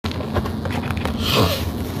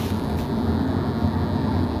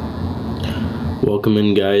Welcome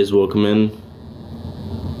in, guys. Welcome in.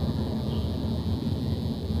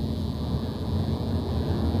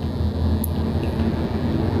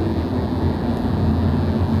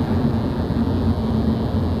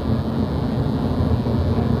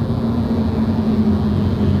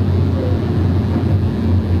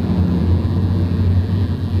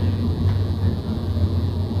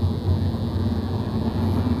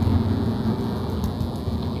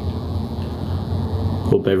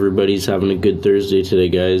 Hope everybody's having a good Thursday today,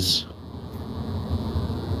 guys.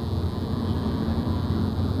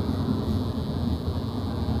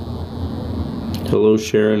 Hello,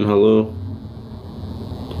 Sharon. Hello.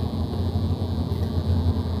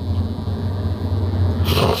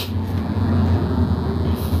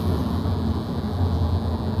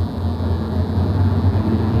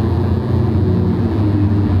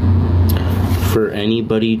 For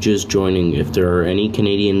anybody just joining, if there are any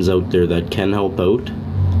Canadians out there that can help out,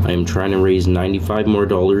 I am trying to raise $95 more,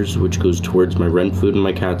 which goes towards my rent, food, and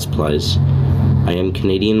my cat supplies. I am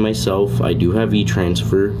Canadian myself. I do have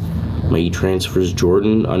e-transfer. My e-transfer is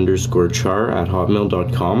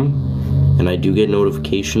jordan_char@hotmail.com, and I do get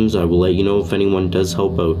notifications. I will let you know if anyone does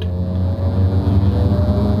help out.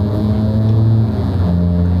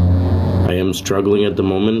 I am struggling at the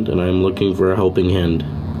moment, and I am looking for a helping hand.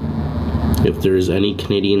 If there is any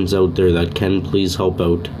Canadians out there that can, please help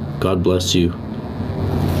out. God bless you.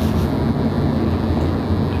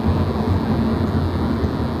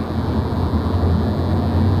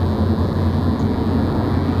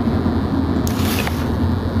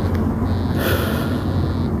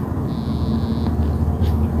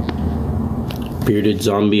 Bearded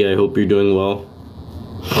Zombie, I hope you're doing well.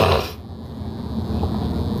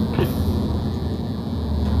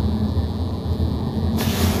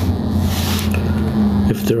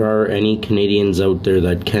 If there are any Canadians out there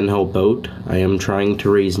that can help out, I am trying to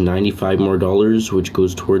raise $95 more, which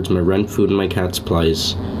goes towards my rent, food, and my cat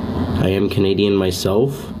supplies. I am Canadian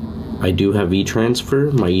myself. I do have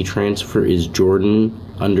e-transfer. My e-transfer is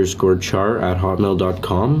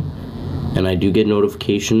jordan_char@hotmail.com. And I do get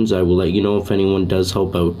notifications. I will let you know if anyone does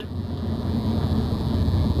help out.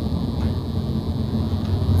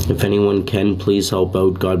 If anyone can, please help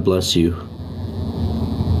out. God bless you.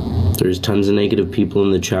 There's tons of negative people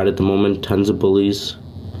in the chat at the moment, tons of bullies.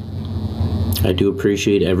 I do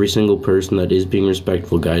appreciate every single person that is being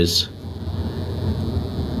respectful, guys.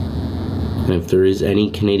 And if there is any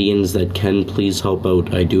Canadians that can, please help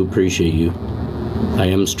out. I do appreciate you. I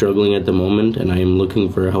am struggling at the moment, and I am looking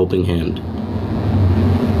for a helping hand.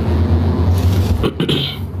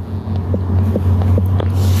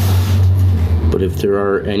 But if there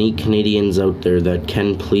are any Canadians out there that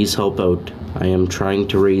can, please help out. I am trying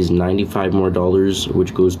to raise $95 more,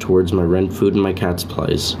 which goes towards my rent, food, and my cat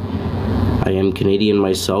supplies. I am Canadian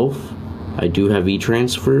myself. I do have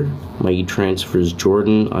e-transfer. My e-transfer is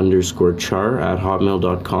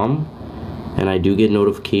jordan_char@hotmail.com. And I do get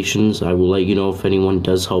notifications. I will let you know if anyone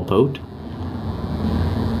does help out.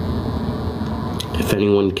 If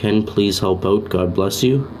anyone can, please help out. God bless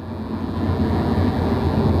you.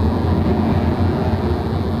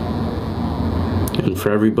 And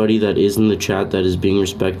for everybody that is in the chat that is being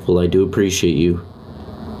respectful, I do appreciate you.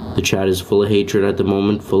 The chat is full of hatred at the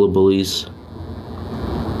moment, full of bullies.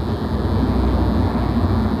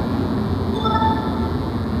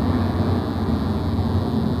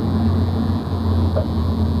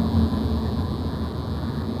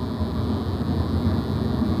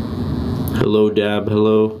 Hello, Dab.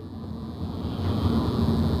 Hello.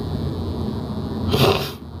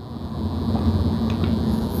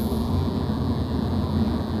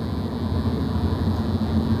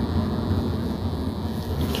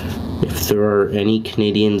 If there are any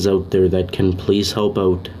Canadians out there that can, please help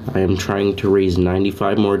out. I am trying to raise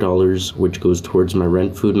 $95 more, which goes towards my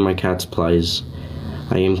rent, food, and my cat supplies.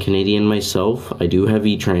 I am Canadian myself. I do have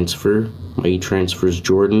e-transfer. My e-transfer is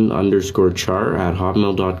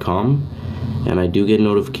jordan_char@hotmail.com. And I do get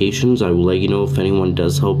notifications. I will let you know if anyone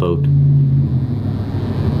does help out.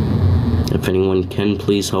 If anyone can,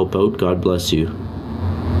 please help out. God bless you.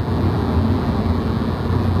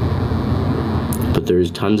 But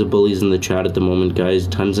there's tons of bullies in the chat at the moment, guys.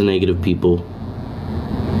 Tons of negative people.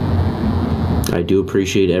 I do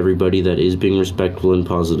appreciate everybody that is being respectful and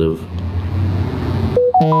positive.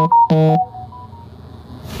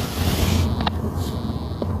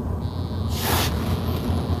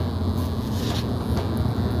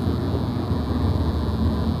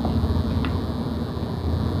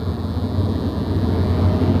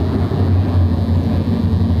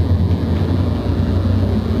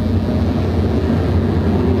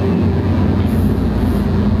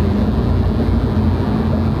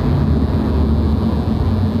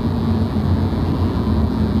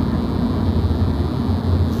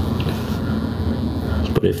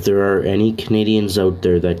 If there are any Canadians out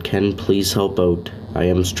there that can, please help out. I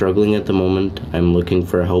am struggling at the moment. I'm looking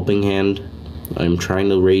for a helping hand. I'm trying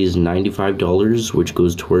to raise $95, which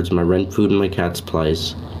goes towards my rent, food, and my cat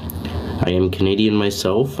supplies. I am Canadian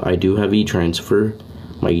myself. I do have e-transfer.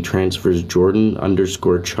 My e-transfer is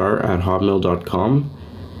jordan_char@hotmail.com,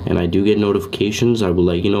 and I do get notifications. I will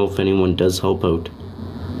let you know if anyone does help out.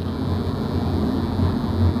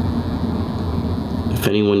 If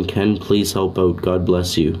anyone can, please help out. God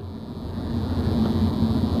bless you.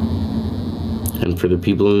 And for the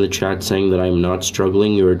people in the chat saying that I am not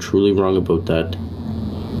struggling, you are truly wrong about that.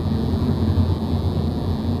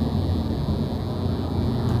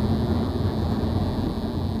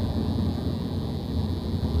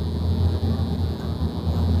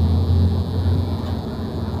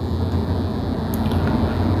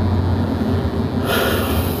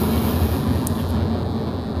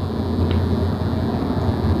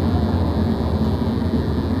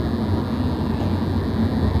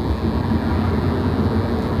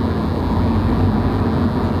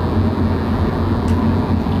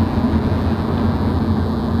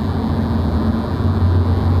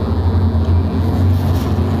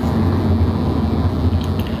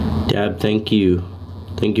 Dab, thank you.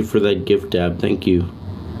 Thank you for that gift, Dab. Thank you.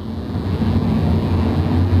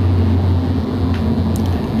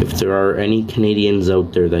 If there are any Canadians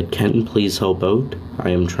out there that can, please help out. I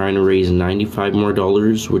am trying to raise $95 more,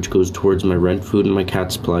 which goes towards my rent, food, and my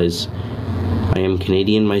cat supplies. I am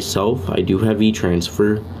Canadian myself. I do have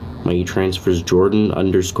e-transfer. My e-transfer is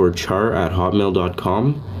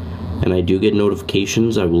jordan_char@hotmail.com, and I do get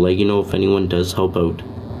notifications. I will let you know if anyone does help out.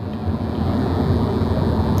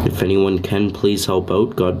 If anyone can, please help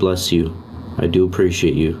out. God bless you. I do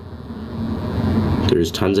appreciate you.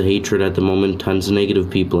 There's tons of hatred at the moment, tons of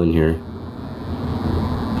negative people in here.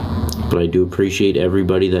 But I do appreciate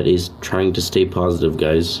everybody that is trying to stay positive,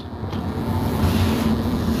 guys.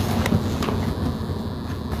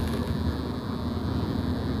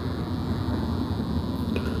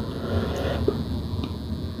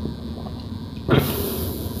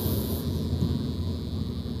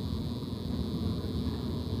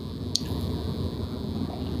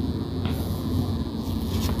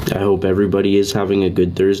 I hope everybody is having a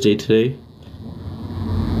good Thursday today.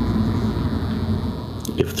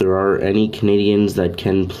 If there are any Canadians that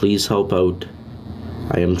can, please help out.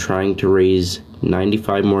 I am trying to raise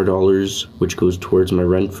 $95 more, which goes towards my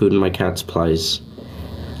rent, food, and my cat supplies.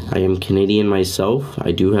 I am Canadian myself.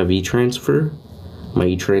 I do have e-transfer. My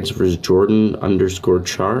e-transfer is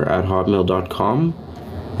jordan_char@hotmail.com,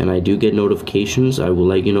 and I do get notifications. I will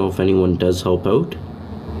let you know if anyone does help out.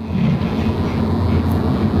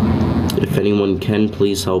 If anyone can,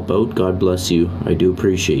 please help out. God bless you. I do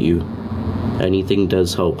appreciate you. Anything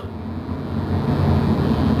does help.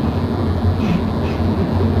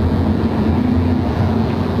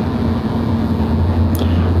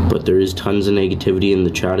 But there is tons of negativity in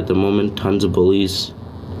the chat at the moment, tons of bullies.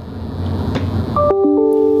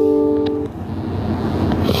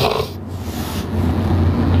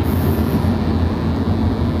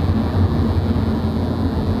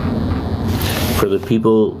 For the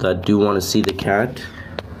people that do want to see the cat,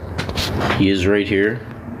 he is right here.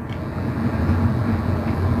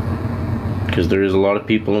 Because there is a lot of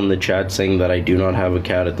people in the chat saying that I do not have a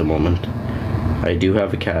cat at the moment. I do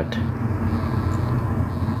have a cat.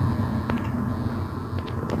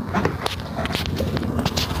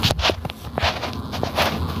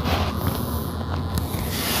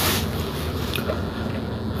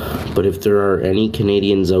 But if there are any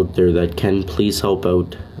Canadians out there that can, please help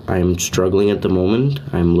out. I am struggling at the moment.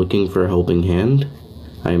 I am looking for a helping hand.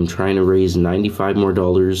 I am trying to raise $95 more,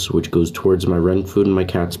 which goes towards my rent, food, and my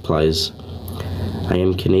cat supplies. I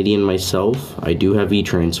am Canadian myself. I do have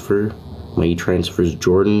e-transfer. My e-transfer is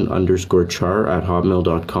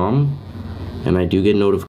jordan_char@hotmail.com, and I do get notifications.